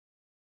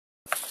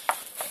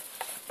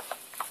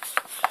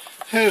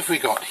Who have we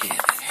got here?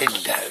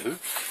 Hello,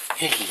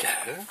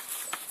 hello,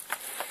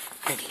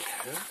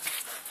 hello.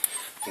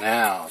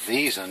 Now,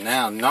 these are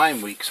now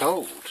 9 weeks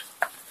old.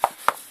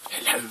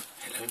 Hello,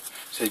 hello.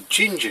 So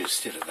Ginger's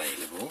still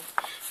available.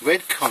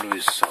 Red Collar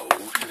is sold.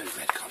 Hello,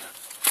 Red Collar.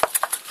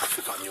 I've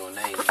forgotten your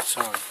name,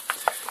 sorry.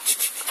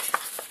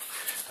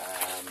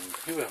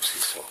 Who else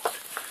is sold?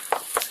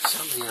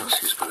 Somebody else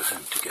who's got a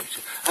home to go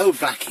to. Oh,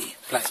 Blackie.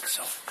 Black's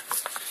sold.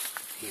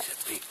 He's a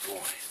big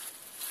boy.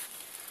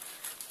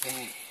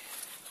 Yeah.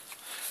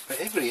 But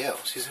everybody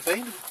else is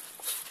available.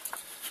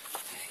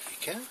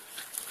 There you go.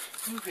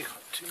 Who have we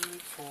got? 2,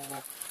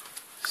 4,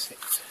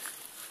 6.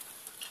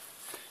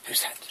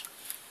 Who's that?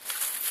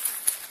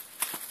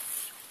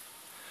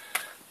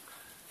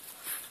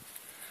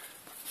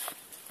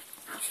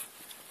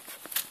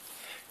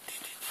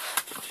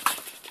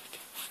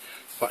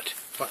 What?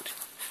 What?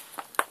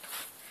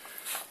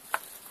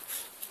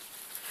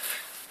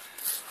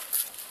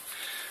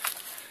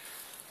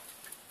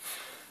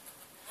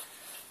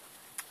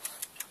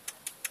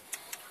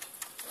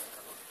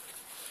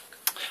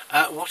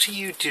 What are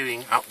you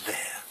doing up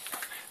there?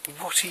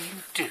 What are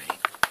you doing?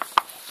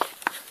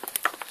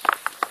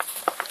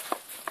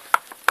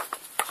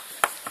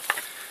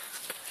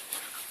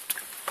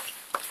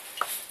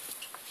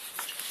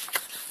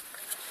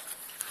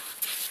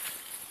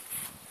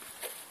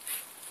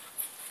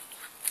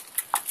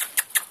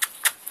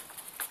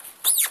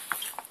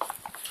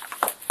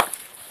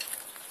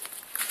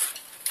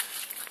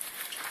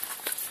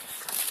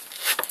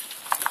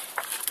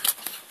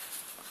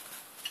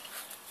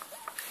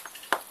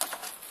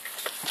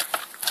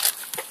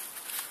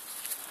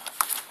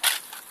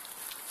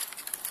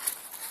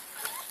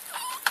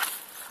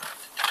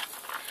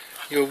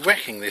 You're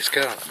wrecking this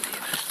garden, you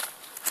know.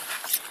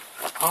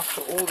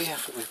 After all the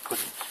effort we've put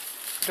in.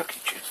 Look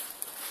at you.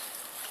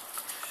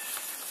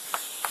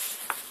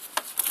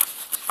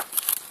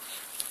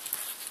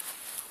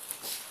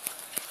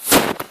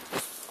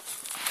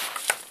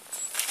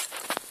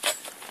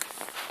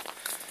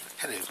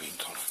 Hello, Green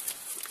Collar.